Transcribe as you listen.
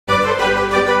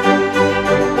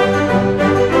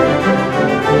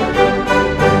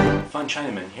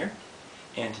Chinaman here,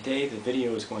 and today the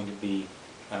video is going to be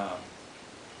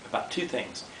about two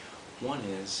things. One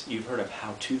is, you've heard of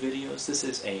how-to videos. This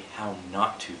is a how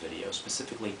not to video,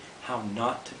 specifically how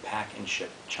not to pack and ship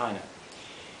China.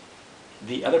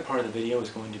 The other part of the video is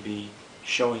going to be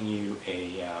showing you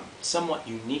a somewhat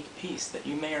unique piece that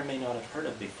you may or may not have heard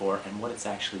of before and what it's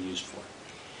actually used for.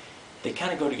 They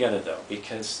kind of go together though,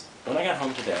 because when I got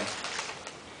home today,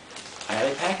 I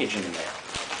had a package in the mail.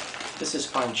 This is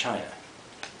fine china.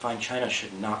 Fine china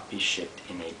should not be shipped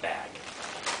in a bag.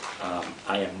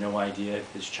 I have no idea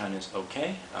if this china is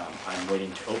okay. I'm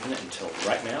waiting to open it until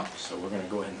right now, so we're going to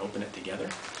go ahead and open it together.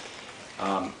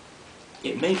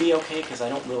 It may be okay because I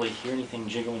don't really hear anything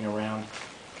jiggling around,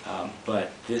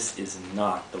 but this is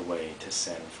not the way to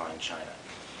send fine china.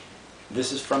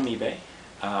 This is from eBay.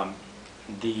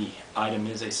 The item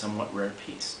is a somewhat rare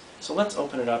piece. So let's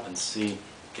open it up and see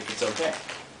if it's okay.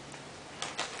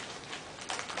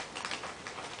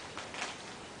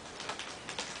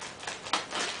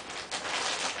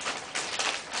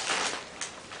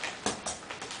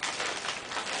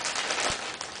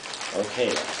 Okay,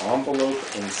 an envelope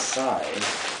inside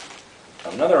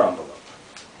another envelope.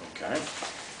 Okay. I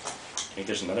think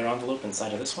there's another envelope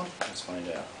inside of this one. Let's find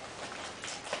out.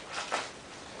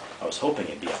 I was hoping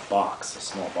it'd be a box, a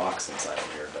small box inside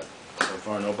of here, but so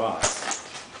far no box.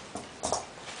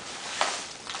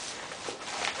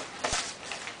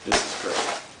 This is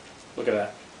great. Look at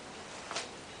that.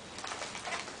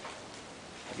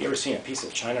 Have you ever seen a piece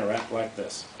of china wrapped like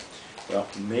this? Well,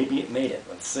 maybe it made it.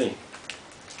 Let's see.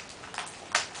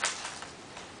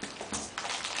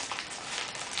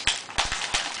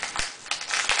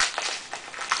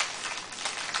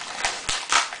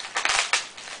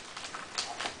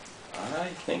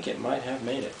 I think it might have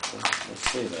made it.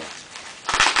 Let's see though.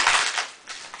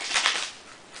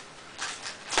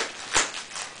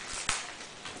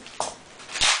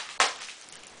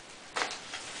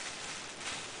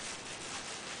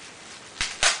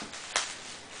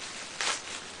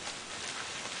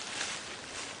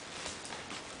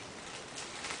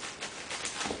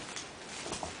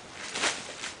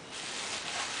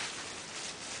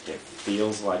 It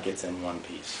feels like it's in one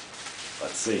piece.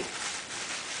 Let's see.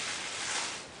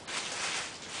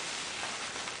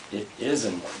 It is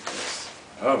in one piece.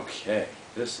 Okay,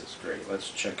 this is great.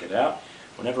 Let's check it out.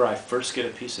 Whenever I first get a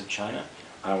piece of china,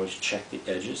 I always check the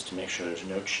edges to make sure there's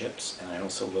no chips, and I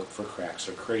also look for cracks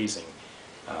or crazing.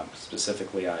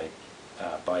 Specifically, I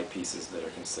buy pieces that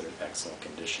are considered excellent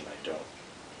condition. I don't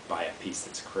buy a piece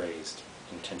that's crazed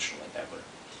intentionally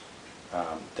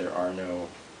ever. There are no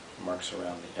marks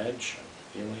around the edge.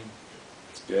 I'm feeling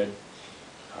it's good.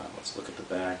 Let's look at the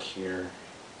back here.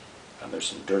 There's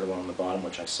some dirt along the bottom,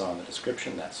 which I saw in the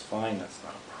description. That's fine. That's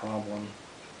not a problem.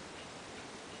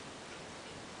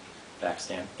 Back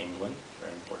stamp, England.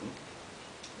 Very important.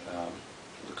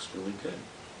 Looks really good.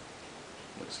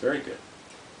 Looks very good.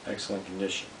 Excellent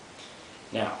condition.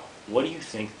 Now, what do you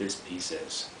think this piece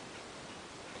is?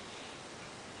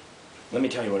 Let me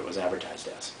tell you what it was advertised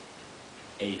as.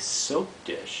 A soap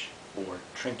dish or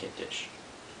trinket dish.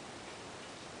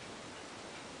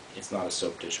 It's not a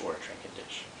soap dish or a trinket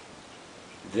dish.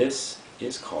 This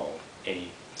is called a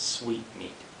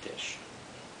sweetmeat dish.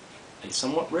 A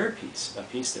somewhat rare piece, a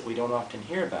piece that we don't often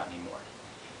hear about anymore.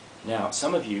 Now,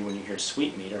 some of you, when you hear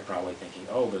sweetmeat, are probably thinking,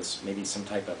 oh, there's maybe some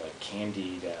type of a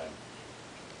candied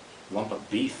lump of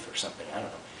beef or something. I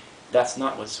don't know. That's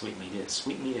not what sweetmeat is.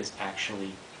 Sweetmeat is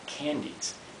actually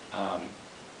candies,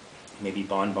 maybe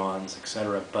bonbons,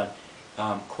 etc. But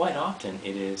quite often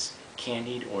it is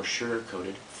candied or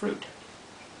sugar-coated fruit.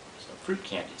 So fruit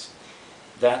candies.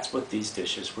 That's what these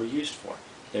dishes were used for.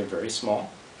 They're very small,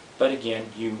 but again,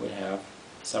 you would have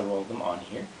several of them on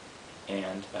here,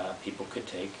 and people could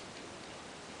take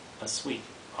a sweet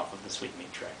off of the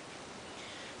sweetmeat tray.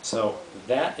 So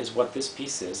that is what this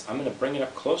piece is. I'm going to bring it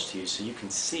up close to you so you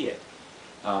can see it.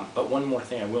 But one more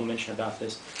thing I will mention about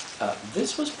this.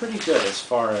 This was pretty good as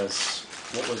far as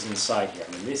what was inside here.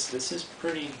 I mean, this is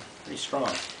pretty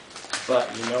strong.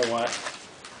 But you know what?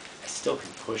 I still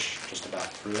can push just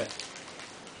about through it.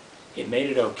 It made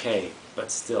it okay,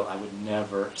 but still, I would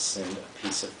never send a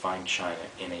piece of fine china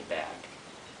in a bag.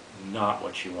 Not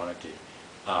what you want to do.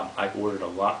 I've ordered a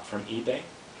lot from eBay,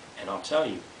 and I'll tell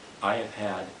you, I have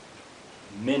had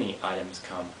many items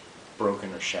come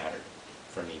broken or shattered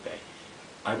from eBay.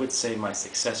 I would say my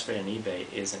success rate on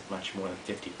eBay isn't much more than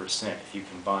 50% if you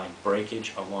combine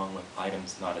breakage along with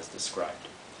items not as described.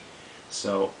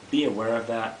 So be aware of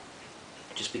that.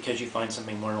 Just because you find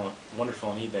something more wonderful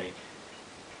on eBay,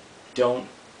 don't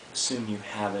assume you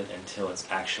have it until it's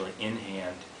actually in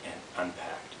hand and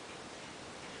unpacked.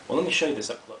 Well, let me show you this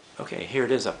up close. Okay, here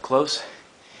it is up close.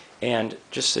 And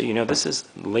just so you know, this is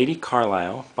Lady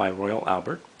Carlyle by Royal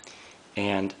Albert.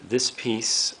 And this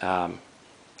piece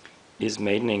is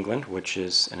made in England, which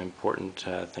is an important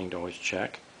thing to always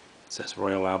check. It says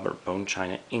Royal Albert, Bone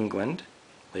China, England.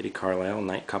 Lady Carlyle,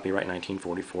 copyright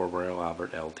 1944, Royal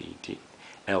Albert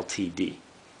Ltd.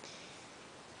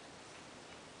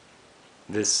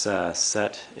 This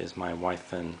set is my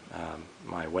wife and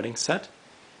my wedding set.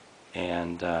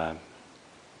 And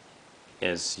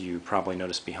as you probably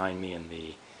noticed behind me in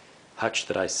the hutch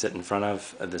that I sit in front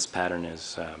of, this pattern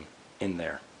is in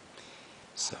there.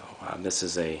 So this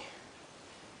is a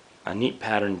neat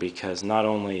pattern because not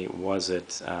only was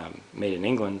it made in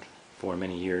England for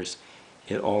many years,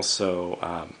 it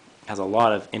also has a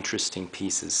lot of interesting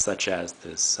pieces such as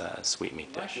this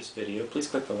sweetmeat dish. If you like this video, please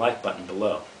click the like button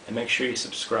below and make sure you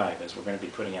subscribe as we're going to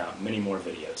be putting out many more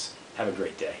videos. Have a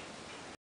great day.